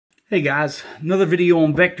Hey guys, another video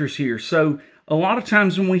on vectors here. So a lot of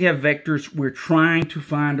times when we have vectors, we're trying to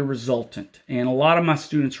find a resultant. And a lot of my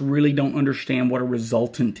students really don't understand what a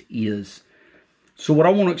resultant is. So what I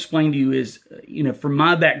want to explain to you is, from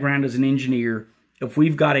my background as an engineer, if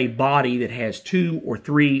we've got a body that has 2 or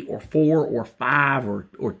 3 or 4 or 5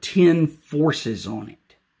 or 10 forces on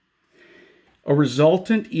it, a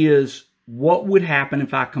resultant is what would happen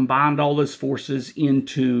if I combined all those forces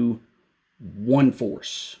into one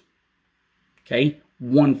force. Okay,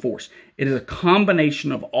 one force. It is a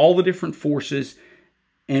combination of all the different forces,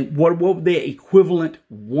 and what would the equivalent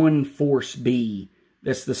one force be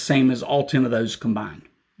that's the same as all 10 of those combined?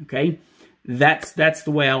 Okay, that's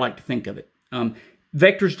the way I like to think of it.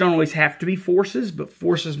 Vectors don't always have to be forces, but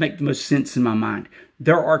forces make the most sense in my mind.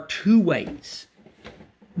 There are two ways.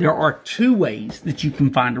 There are two ways that you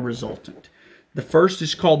can find a resultant. The first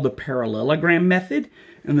is called the parallelogram method,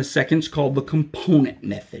 and the second is called the component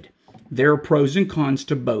method. There are pros and cons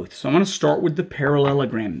to both. So I'm going to start with the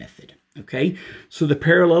parallelogram method. Okay, so the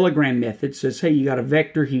parallelogram method says, hey, you got a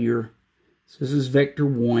vector here. So this is vector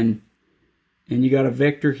 1, and you got a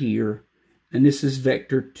vector here, and this is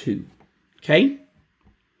vector 2. Okay,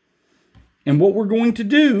 and what we're going to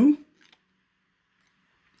do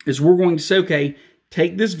is we're going to say, okay,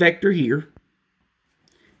 take this vector here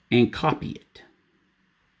and copy it.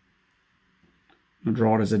 I'm going to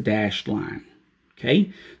draw it as a dashed line.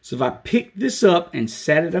 Okay, so if I pick this up and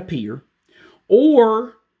set it up here,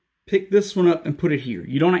 or pick this one up and put it here,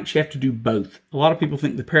 you don't actually have to do both. A lot of people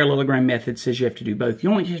think the parallelogram method says you have to do both.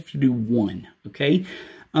 You only have to do one, okay?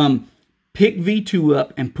 Pick V2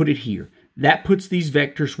 up and put it here. That puts these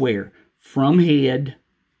vectors where? From head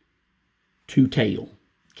to tail,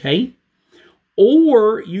 okay?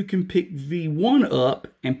 Or you can pick V1 up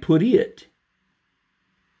and put it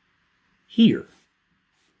here,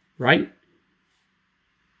 right?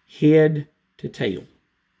 Head to tail.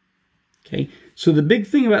 Okay, so the big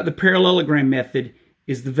thing about the parallelogram method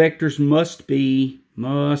is the vectors must be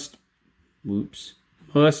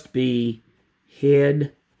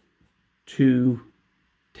head to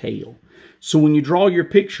tail. So when you draw your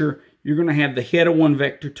picture, you're going to have the head of one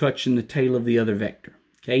vector touching the tail of the other vector.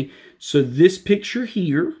 Okay, so this picture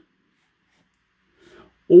here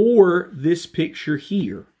or this picture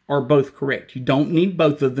here are both correct. You don't need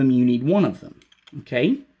both of them, you need one of them.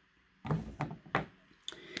 Okay.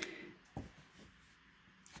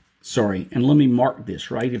 Sorry, and let me mark this,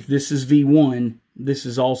 right? If this is V1, this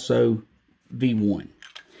is also V1.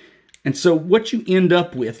 And so what you end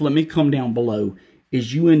up with, let me come down below,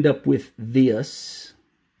 is you end up with this.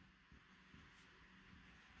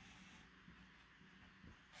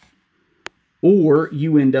 Or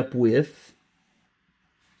you end up with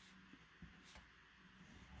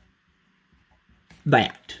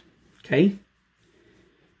that, okay?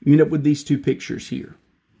 You end up with these two pictures here,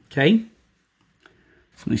 okay?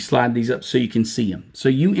 So let me slide these up so you can see them. So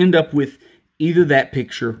you end up with either that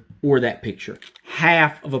picture or that picture,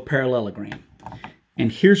 half of a parallelogram.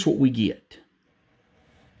 And here's what we get.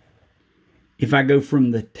 If I go from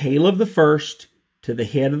the tail of the first to the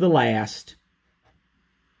head of the last,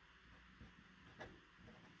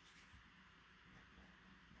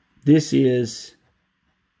 this is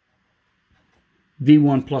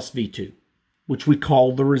V1 plus V2. Which we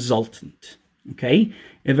call the resultant, okay?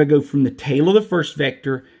 If I go from the tail of the first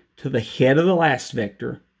vector to the head of the last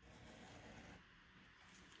vector,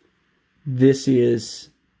 this is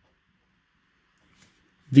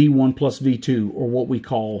V1 plus V2, or what we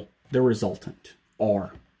call the resultant,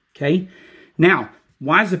 R, okay? Now,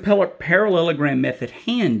 why is the parallelogram method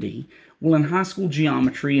handy? Well, in high school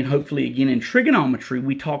geometry, and hopefully again in trigonometry,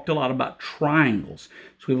 we talked a lot about triangles.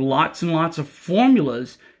 So we have lots and lots of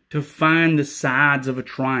formulas to find the sides of a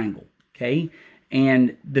triangle, okay?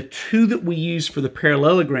 And the two that we use for the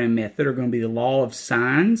parallelogram method are going to be the law of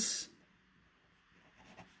sines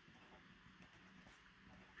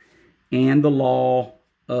and the law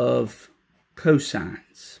of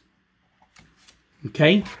cosines,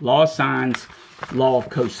 okay? Law of sines, law of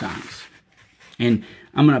cosines. And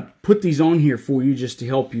I'm going to put these on here for you just to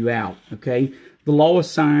help you out, okay? The law of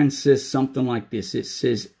sines says something like this. It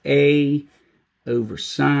says A over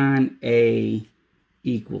sine A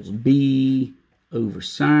equals B over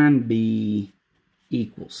sine B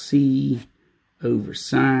equals C over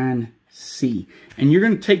sine C. And you're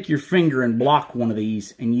going to take your finger and block one of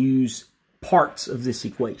these and use parts of this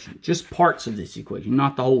equation. Just parts of this equation,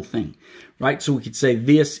 not the whole thing. Right? So we could say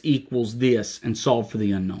this equals this and solve for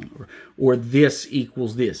the unknown. Or this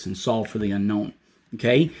equals this and solve for the unknown.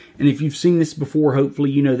 Okay? And if you've seen this before, hopefully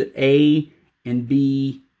you know that A and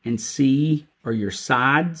B and C are your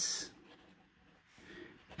sides.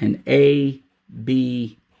 And A,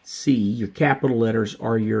 B, C, your capital letters,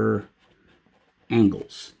 are your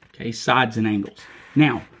angles. Okay, sides and angles.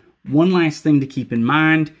 Now, one last thing to keep in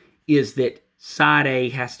mind is that side A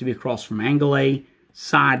has to be across from angle A.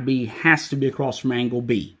 Side B has to be across from angle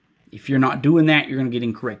B. If you're not doing that, you're going to get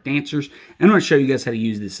incorrect answers. And I'm going to show you guys how to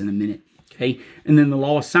use this in a minute. Okay, and then the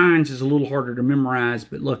law of sines is a little harder to memorize,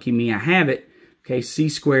 but lucky me, I have it. Okay, c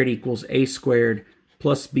squared equals a squared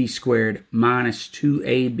plus b squared minus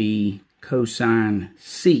 2ab cosine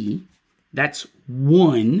c. That's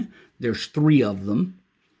 1. There's 3 of them.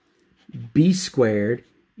 B squared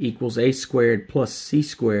equals a squared plus c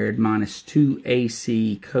squared minus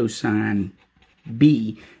 2ac cosine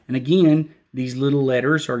b. And again, these little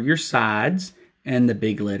letters are your sides, and the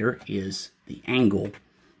big letter is the angle.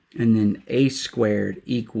 And then a squared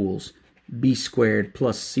equals b squared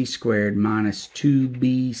plus c squared minus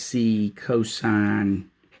 2bc cosine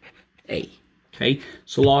a. Okay,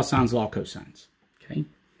 so law of sines, law of cosines. Okay,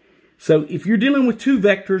 so if you're dealing with two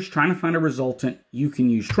vectors trying to find a resultant, you can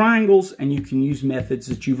use triangles and you can use methods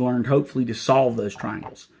that you've learned hopefully to solve those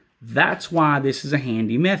triangles. That's why this is a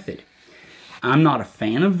handy method. I'm not a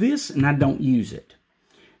fan of this and I don't use it.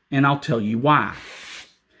 And I'll tell you why.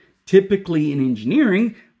 Typically in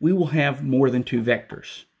engineering, we will have more than 2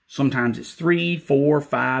 vectors. Sometimes it's 3, 4,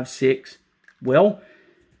 5, 6. Well,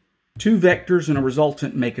 2 vectors and a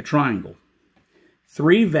resultant make a triangle.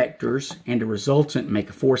 3 vectors and a resultant make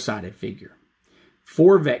a 4-sided figure.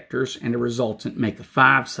 4 vectors and a resultant make a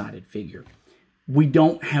 5-sided figure. We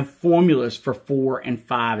don't have formulas for 4 and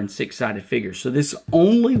 5 and 6-sided figures. So this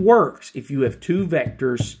only works if you have 2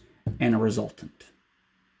 vectors and a resultant.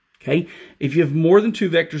 Okay, if you have more than 2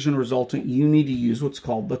 vectors and a resultant, you need to use what's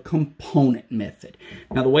called the component method.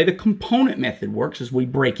 Now, the way the component method works is we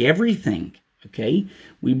break everything, okay?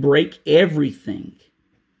 We break everything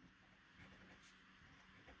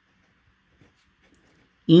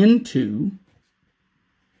into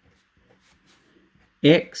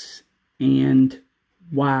X and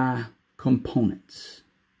Y components.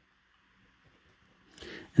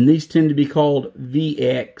 And these tend to be called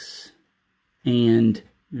Vx and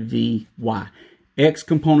Vy. X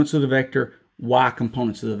components of the vector, Y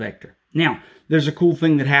components of the vector. Now, there's a cool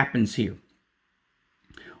thing that happens here.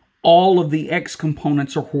 All of the X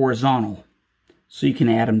components are horizontal, so you can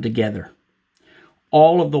add them together.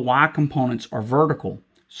 All of the Y components are vertical,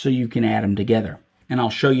 so you can add them together. And I'll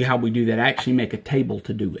show you how we do that. I actually make a table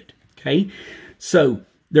to do it. Okay, so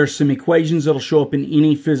there's some equations that'll show up in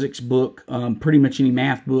any physics book, pretty much any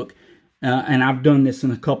math book. And I've done this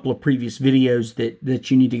in a couple of previous videos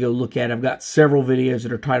that you need to go look at. I've got several videos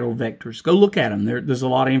that are titled vectors. Go look at them. There's a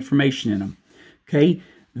lot of information in them. Okay,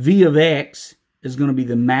 V of X is going to be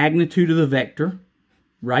the magnitude of the vector,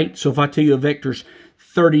 right? So if I tell you a vector's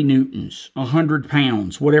 30 newtons, 100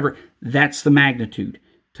 pounds, whatever, that's the magnitude,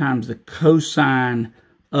 times the cosine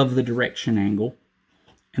of the direction angle.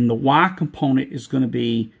 And the Y component is going to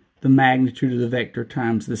be the magnitude of the vector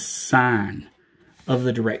times the sine of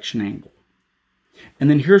the direction angle. And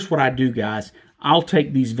then here's what I do, guys. I'll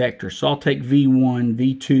take these vectors. So I'll take V1,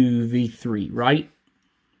 V2, V3, right?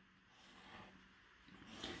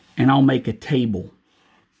 And I'll make a table.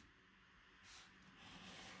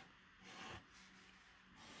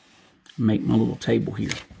 Make my little table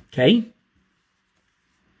here, okay?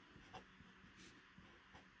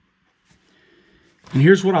 And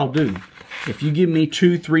here's what I'll do. If you give me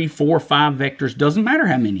 2, 3, 4, 5 vectors, doesn't matter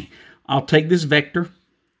how many, I'll take this vector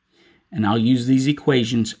and I'll use these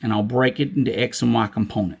equations and I'll break it into X and Y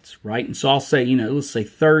components, right? And so I'll say, let's say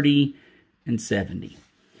 30 and 70.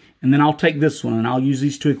 And then I'll take this one and I'll use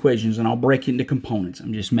these 2 equations and I'll break it into components.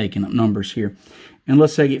 I'm just making up numbers here. And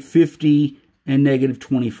let's say I get 50 and negative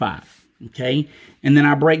 25, okay? And then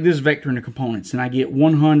I break this vector into components and I get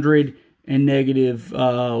 100 and negative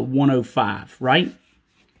 105, right?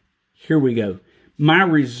 Here we go. My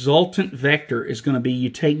resultant vector is going to be, you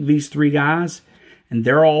take these 3 guys, and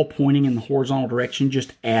they're all pointing in the horizontal direction,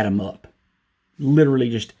 just add them up. Literally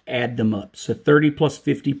just add them up. So 30 plus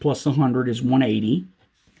 50 plus 100 is 180.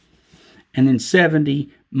 And then 70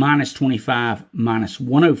 minus 25 minus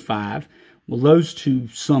 105. Well, those 2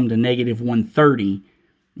 sum to negative 130.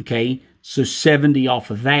 Okay, so 70 off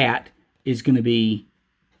of that is going to be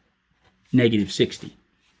negative 60.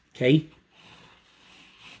 Okay.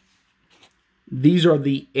 These are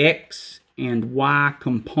the X and Y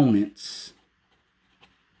components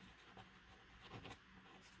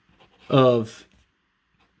of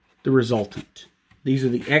the resultant. These are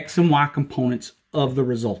the X and Y components of the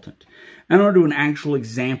resultant. And I'm going to do an actual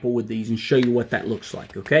example with these and show you what that looks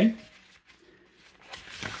like, okay?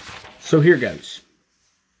 So here goes.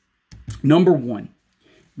 Number 1.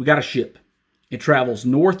 we got a ship. It travels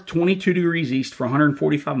north 22 degrees east for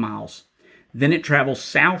 145 miles. Then it travels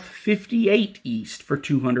south 58 east for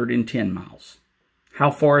 210 miles.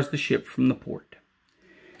 How far is the ship from the port?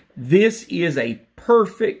 This is a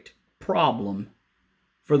perfect problem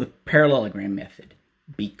for the parallelogram method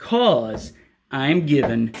because I'm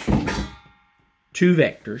given two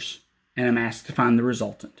vectors and I'm asked to find the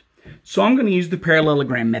resultant. So I'm going to use the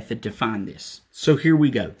parallelogram method to find this. So here we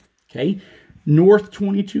go. Okay, north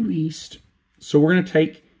 22 east. So we're going to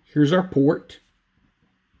take, here's our port.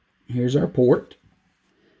 Here's our port.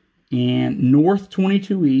 And north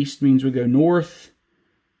 22 east means we go north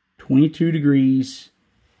 22 degrees.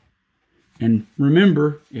 And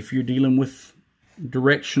remember, if you're dealing with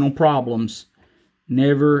directional problems,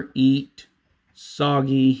 never eat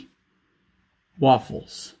soggy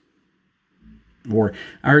waffles. Or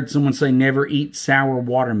I heard someone say never eat sour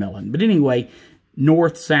watermelon. But anyway,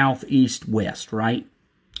 north, south, east, west, right?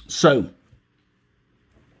 So,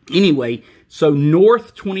 anyway, so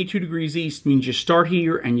north 22 degrees east means you start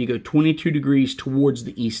here and you go 22 degrees towards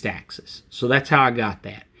the east axis. So that's how I got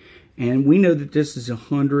that. And we know that this is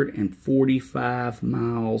 145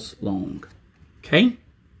 miles long. Okay?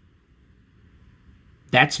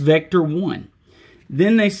 That's vector 1.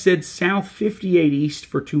 Then they said south 58 east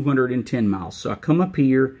for 210 miles. So I come up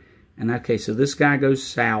here, and okay, so this guy goes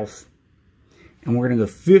south. And we're going to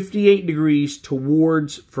go 58 degrees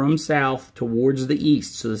from south towards the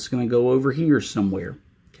east. So this is going to go over here somewhere.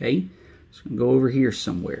 Okay? It's going to go over here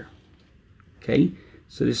somewhere. Okay?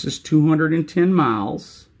 So this is 210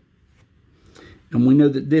 miles. And we know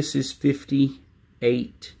that this is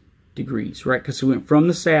 58 degrees, right? Because we went from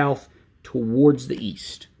the south towards the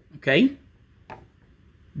east. Okay?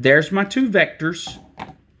 There's my two vectors.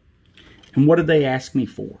 And what did they ask me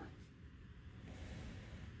for?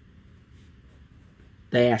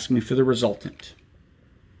 They asked me for the resultant.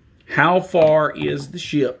 How far is the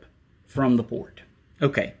ship from the port?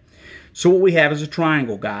 Okay, so what we have is a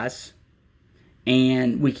triangle, guys.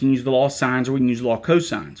 And we can use the law of sines or we can use the law of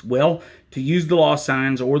cosines. Well, to use the law of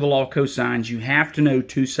sines or the law of cosines, you have to know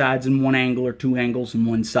two sides and one angle or two angles and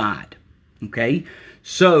one side. Okay,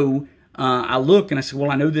 so I look and I say,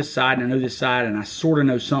 well, I know this side and I know this side and I sort of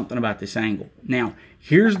know something about this angle. Now,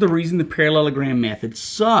 here's the reason the parallelogram method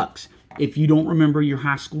sucks. If you don't remember your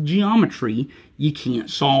high school geometry, you can't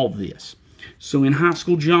solve this. So in high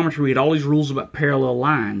school geometry, we had all these rules about parallel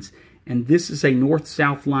lines. And this is a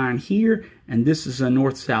north-south line here, and this is a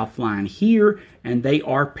north-south line here, and they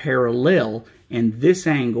are parallel. And this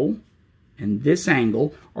angle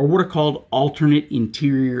are what are called alternate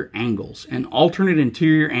interior angles. And alternate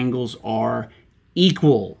interior angles are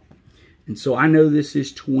equal. And so I know this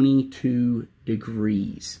is 22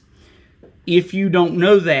 degrees. If you don't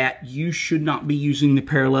know that, you should not be using the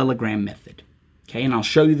parallelogram method. Okay, and I'll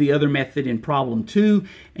show you the other method in problem 2,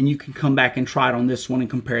 and you can come back and try it on this one and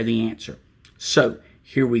compare the answer. So,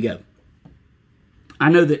 here we go. I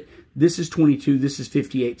know that this is 22, this is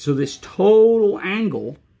 58, so this total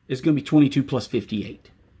angle is going to be 22 plus 58.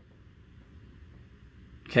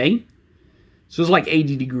 Okay? So it's like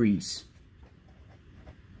 80 degrees.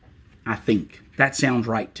 I think. That sounds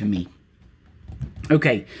right to me.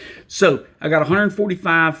 Okay, so I got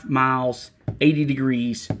 145 miles, 80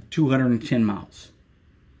 degrees, 210 miles.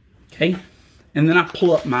 Okay, and then I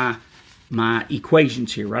pull up my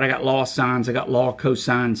equations here, right? I got law of sines, I got law of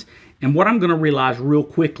cosines, and what I'm going to realize real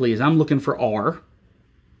quickly is I'm looking for R,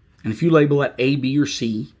 and if you label that A, B, or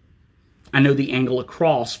C, I know the angle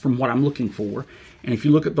across from what I'm looking for, and if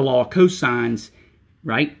you look at the law of cosines,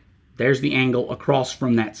 right? There's the angle across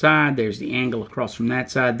from that side. There's the angle across from that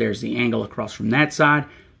side. There's the angle across from that side.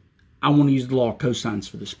 I want to use the law of cosines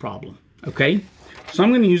for this problem. Okay? So I'm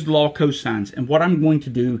going to use the law of cosines. And what I'm going to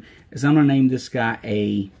do is I'm going to name this guy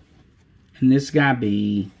A, and this guy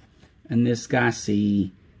B, and this guy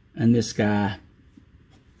C, and this guy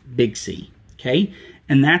big C. Okay?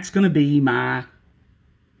 And that's going to be my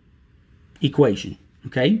equation.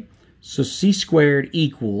 Okay? So C squared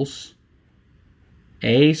equals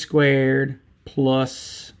A squared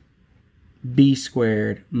plus B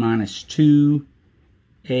squared minus 2AB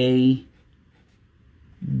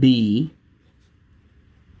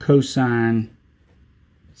cosine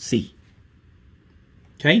C.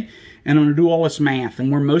 Okay? And I'm going to do all this math.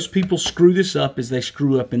 And where most people screw this up is they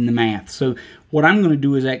screw up in the math. So what I'm going to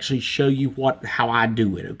do is actually show you how I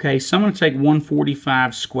do it. Okay? So I'm going to take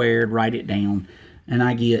 145 squared, write it down, and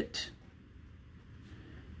I get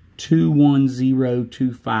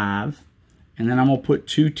 21025, and then I'm going to put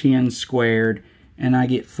 210 squared, and I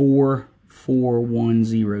get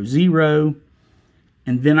 44100,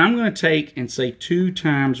 And then I'm going to take and say 2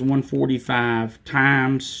 times 145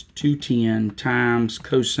 times 210 times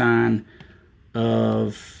cosine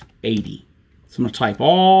of 80. So I'm going to type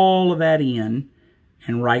all of that in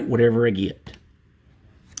and write whatever I get.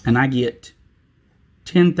 And I get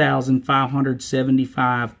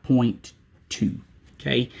 10,575.2.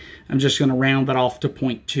 Okay, I'm just going to round that off to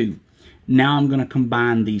 0.2. Now I'm going to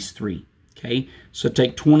combine these three. Okay, so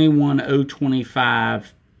take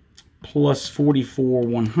 21,025 plus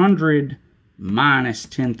 44,100 minus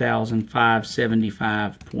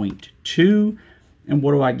 10,575.2. And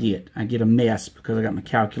what do I get? I get a mess because I got my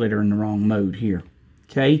calculator in the wrong mode here.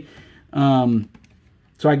 Okay, so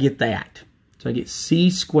I get that. So I get c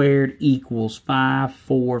squared equals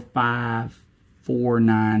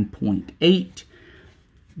 54549.8.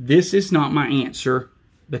 This is not my answer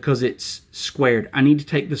because it's squared. I need to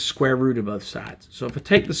take the square root of both sides. So if I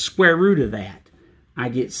take the square root of that, I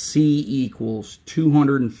get c equals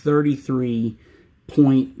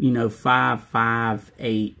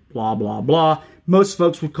 233.558 blah blah blah. Most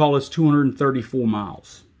folks would call this 234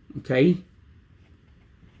 miles. Okay.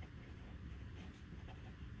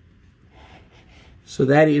 So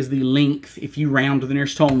that is the length, if you round to the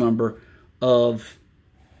nearest whole number, of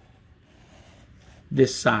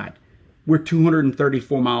this side. We're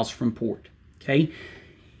 234 miles from port. Okay.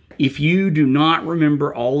 If you do not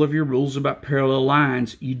remember all of your rules about parallel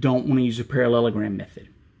lines, you don't want to use a parallelogram method.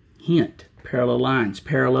 Hint, parallel lines,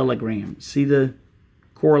 parallelogram. See the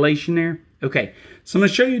correlation there? Okay, so I'm going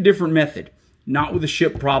to show you a different method. Not with a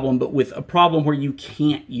ship problem, but with a problem where you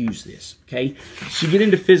can't use this. Okay, so you get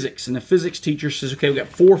into physics, and the physics teacher says, okay, we got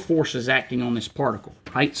 4 forces acting on this particle.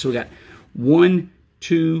 Right? So we got 1,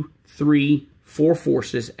 2, 3, 4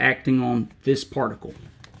 forces acting on this particle.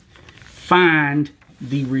 Find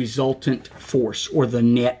the resultant force, or the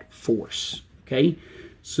net force. Okay,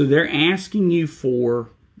 so they're asking you for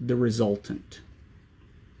the resultant.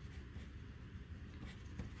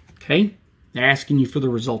 Okay, they're asking you for the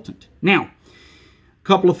resultant. Now, a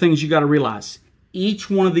couple of things you got to realize. Each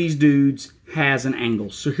one of these dudes has an angle.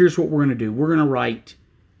 So here's what we're going to do. We're going to write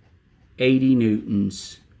 80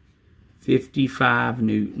 newtons, 55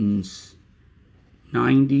 newtons,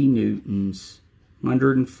 90 newtons,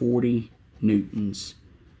 140 newtons,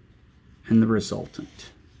 and the resultant.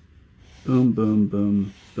 Boom, boom,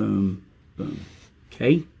 boom, boom, boom.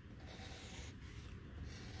 Okay?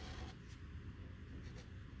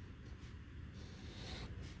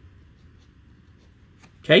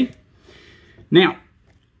 Okay? Now,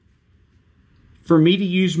 for me to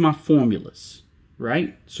use my formulas,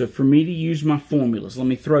 right? So for me to use my formulas, let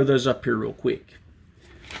me throw those up here real quick.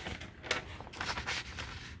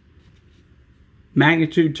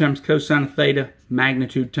 Magnitude times cosine of theta,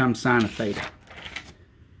 magnitude times sine of theta.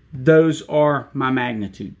 Those are my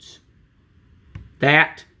magnitudes.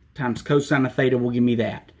 That times cosine of theta will give me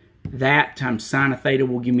that. That times sine of theta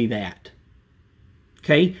will give me that.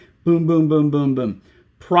 Okay? Boom, boom, boom, boom, boom.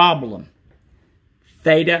 Problem.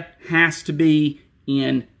 Theta has to be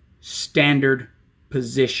in standard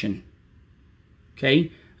position.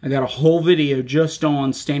 Okay? I got a whole video just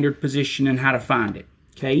on standard position and how to find it.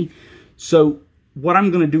 Okay? So what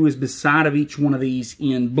I'm going to do is beside of each one of these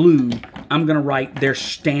in blue, I'm going to write their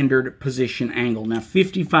standard position angle. Now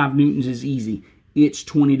 55 newtons is easy. It's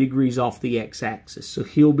 20 degrees off the x-axis. So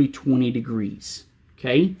he'll be 20 degrees.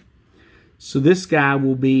 Okay? So this guy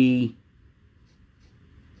will be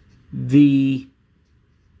the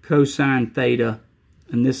cosine theta,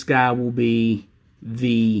 and this guy will be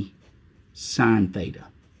the sine theta.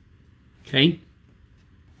 Okay?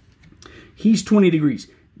 He's 20 degrees.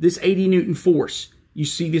 This 80 Newton force, you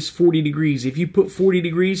see this 40 degrees. If you put 40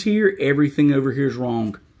 degrees here, everything over here is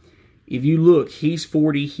wrong. If you look, he's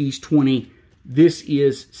 40, he's 20. This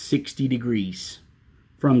is 60 degrees.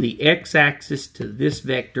 From the x-axis to this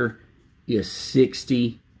vector is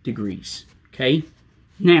 60 degrees. Okay?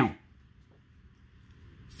 Now,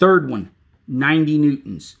 third one, 90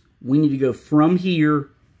 newtons. We need to go from here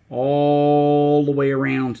all the way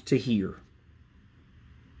around to here.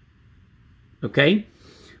 Okay?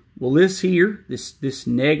 Well, this here, this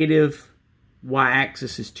negative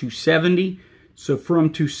y-axis is 270. So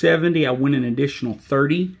from 270, I went an additional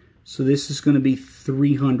 30. So this is going to be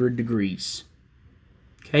 300 degrees.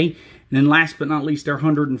 Okay? And then last but not least, our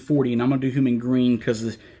 140. And I'm going to do him in green because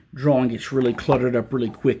the drawing gets really cluttered up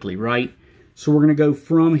really quickly, right? So we're going to go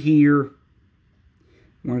from here.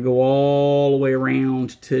 We're going to go all the way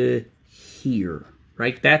around to here,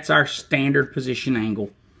 right? That's our standard position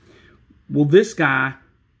angle. Well, this guy,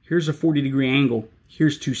 here's a 40 degree angle.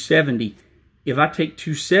 Here's 270. If I take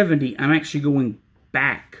 270, I'm actually going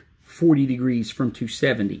back 40 degrees from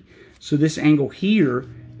 270. So this angle here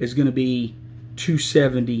is going to be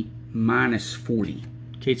 270 minus 40.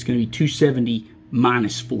 Okay, it's going to be 270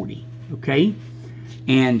 minus 40. Okay,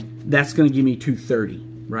 and that's going to give me 230,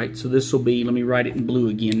 right? So this will be, let me write it in blue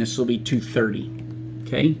again. This will be 230.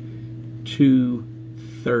 Okay,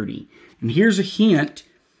 230. And here's a hint.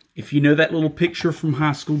 If you know that little picture from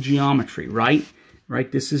high school geometry, right?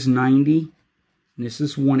 Right, this is 90, and this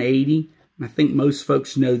is 180. And I think most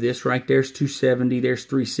folks know this, right? There's 270, there's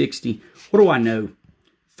 360. What do I know?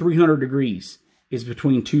 300 degrees is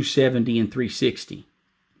between 270 and 360.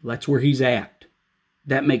 Well, that's where he's at.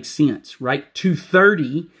 That makes sense, right?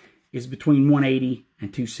 230 is between 180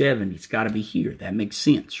 and 270. It's got to be here. That makes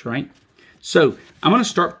sense, right? So I'm going to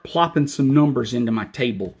start plopping some numbers into my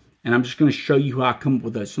table, and I'm just going to show you how I come up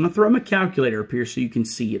with those. So I'm going to throw my calculator up here so you can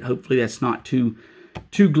see it. Hopefully that's not too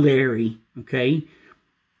glary, okay?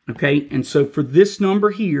 Okay, and so for this number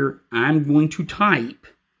here, I'm going to type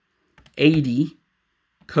 80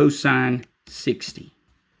 cosine 60.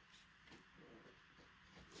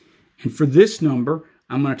 And for this number,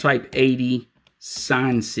 I'm going to type 80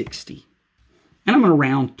 sine 60. And I'm going to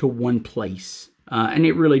round to one place. And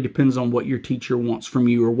it really depends on what your teacher wants from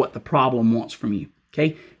you or what the problem wants from you.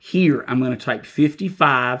 Okay, here I'm going to type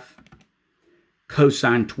 55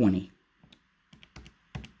 cosine 20.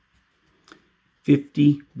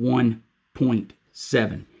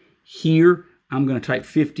 51.7. Here, I'm going to type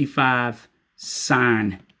 55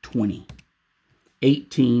 sine 20.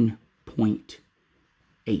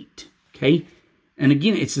 18.8. Okay? And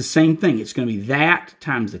again, it's the same thing. It's going to be that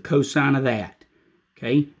times the cosine of that.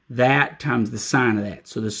 Okay? That times the sine of that.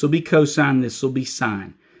 So this will be cosine, this will be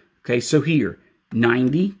sine. Okay, so here,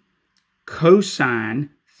 90 cosine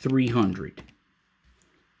 300.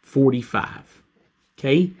 45.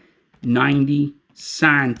 Okay? 90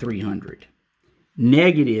 sine 300,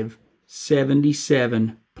 negative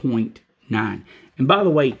 77.9. And by the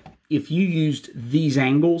way, if you used these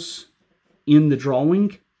angles in the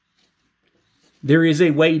drawing, there is a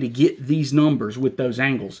way to get these numbers with those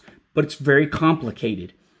angles, but it's very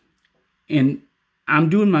complicated. And I'm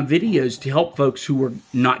doing my videos to help folks who are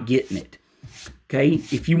not getting it. Okay,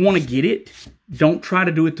 if you want to get it, don't try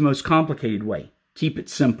to do it the most complicated way. Keep it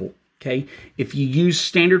simple. Okay, if you use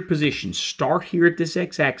standard position, start here at this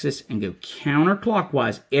x-axis and go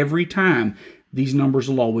counterclockwise every time, these numbers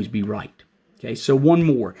will always be right. Okay, so one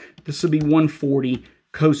more. This will be 140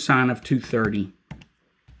 cosine of 230.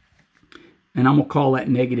 And I'm going to call that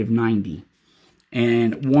negative 90.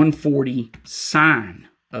 And 140 sine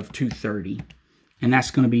of 230. And that's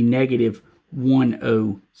going to be negative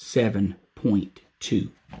 107.2.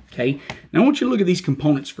 Okay, now I want you to look at these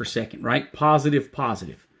components for a second, right? Positive,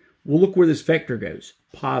 positive. Well, look where this vector goes.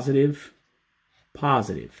 Positive,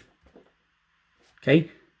 positive.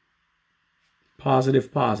 Okay?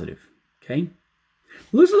 Positive, positive. Okay?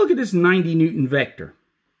 Let's look at this 90 Newton vector.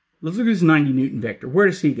 Let's look at this 90 Newton vector. Where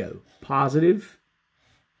does he go? Positive,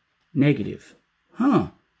 negative.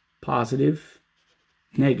 Positive,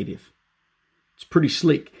 negative. It's pretty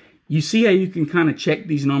slick. You see how you can kind of check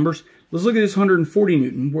these numbers? Let's look at this 140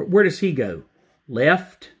 Newton. Where does he go?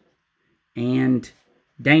 Left and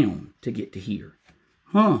down to get to here.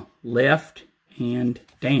 Left and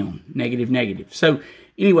down. Negative, negative. So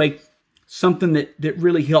anyway, something that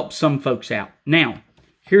really helps some folks out. Now,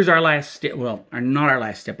 here's our last step. Well, not our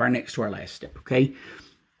last step. Our next to our last step, okay?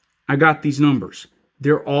 I got these numbers.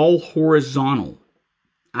 They're all horizontal.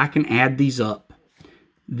 I can add these up.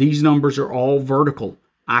 These numbers are all vertical.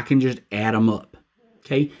 I can just add them up,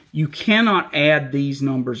 okay? You cannot add these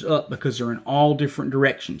numbers up because they're in all different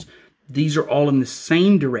directions. These are all in the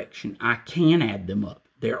same direction. I can add them up.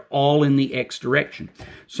 They're all in the X direction.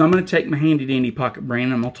 So I'm going to take my handy dandy pocket brain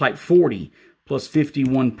and I'm going to type 40 plus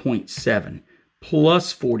 51.7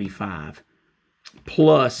 plus 45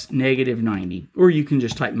 plus negative 90. Or you can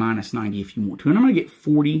just type minus 90 if you want to. And I'm going to get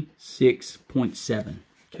 46.7.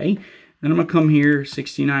 Okay. Then I'm going to come here,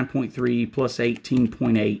 69.3 plus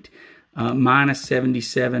 18.8 minus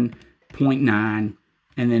 77.9.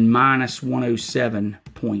 And then minus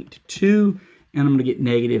 107.2, and I'm going to get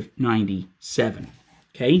negative 97.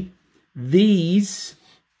 Okay? These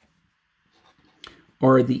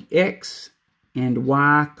are the X and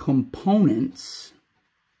Y components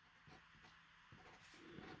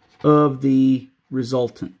of the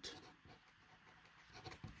resultant.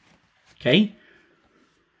 Okay?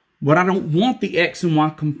 But I don't want the X and Y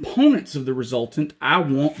components of the resultant. I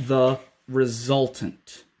want the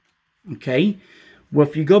resultant. Okay? Well,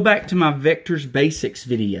 if you go back to my vectors basics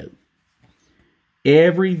video,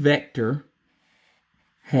 every vector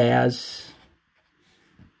has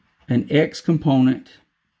an X component,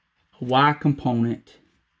 a Y component,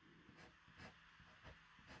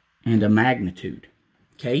 and a magnitude.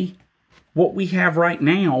 Okay? What we have right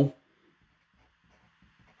now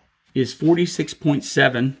is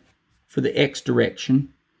 46.7 for the x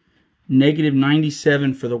direction, negative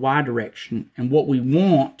 97 for the y direction, and what we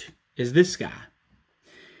want is this guy.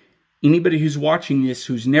 Anybody who's watching this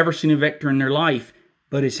who's never seen a vector in their life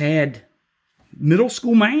but has had middle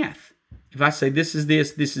school math, if I say this is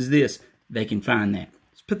this, they can find that.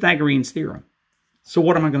 It's Pythagorean's theorem. So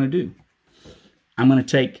what am I going to do? I'm going to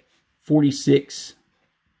take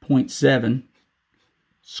 46.7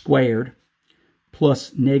 squared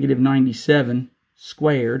plus negative 97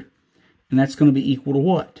 squared, and that's going to be equal to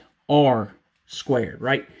what? R squared,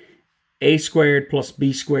 right? A squared plus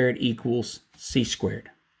B squared equals C squared.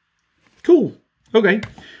 Cool. Okay.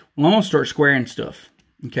 Well, I'm going to start squaring stuff.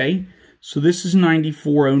 Okay. So this is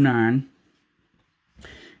 9409.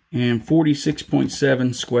 And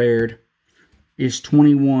 46.7 squared is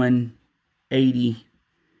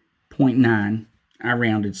 2180.9. I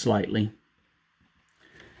rounded slightly.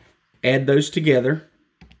 Add those together.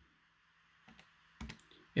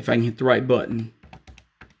 If I can hit the right button.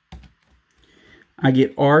 I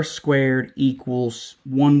get R squared equals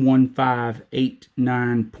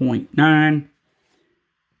 11589.9.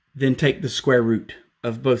 Then take the square root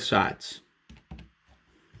of both sides.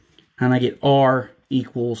 And I get R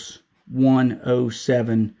equals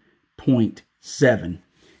 107.7.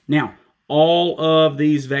 Now, all of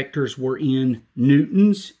these vectors were in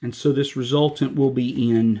newtons, and so this resultant will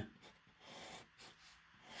be in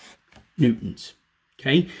newtons.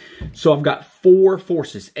 Okay, so I've got four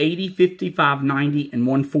forces, 80, 55, 90, and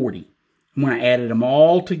 140. And when I added them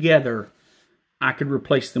all together, I could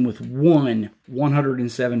replace them with one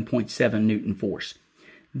 107.7 Newton force.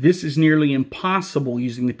 This is nearly impossible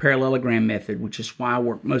using the parallelogram method, which is why I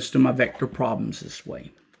work most of my vector problems this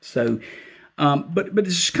way. So, but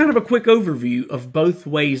this is kind of a quick overview of both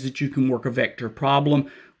ways that you can work a vector problem.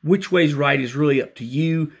 Which way is right is really up to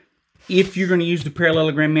you. If you're going to use the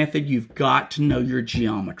parallelogram method, you've got to know your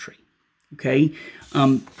geometry, okay?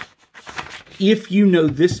 If you know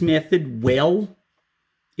this method well,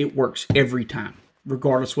 it works every time,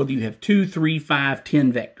 regardless whether you have 2, 3, 5,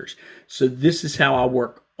 10 vectors. So this is how I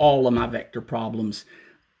work all of my vector problems,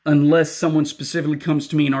 unless someone specifically comes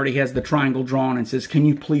to me and already has the triangle drawn and says, can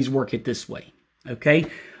you please work it this way, okay?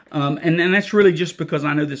 And then that's really just because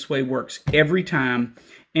I know this way works every time.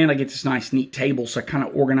 And I get this nice, neat table, so I kind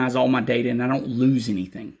of organize all my data and I don't lose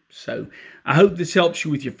anything. So I hope this helps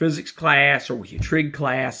you with your physics class or with your trig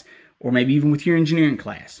class or maybe even with your engineering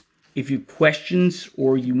class. If you have questions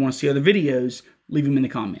or you want to see other videos, leave them in the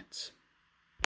comments.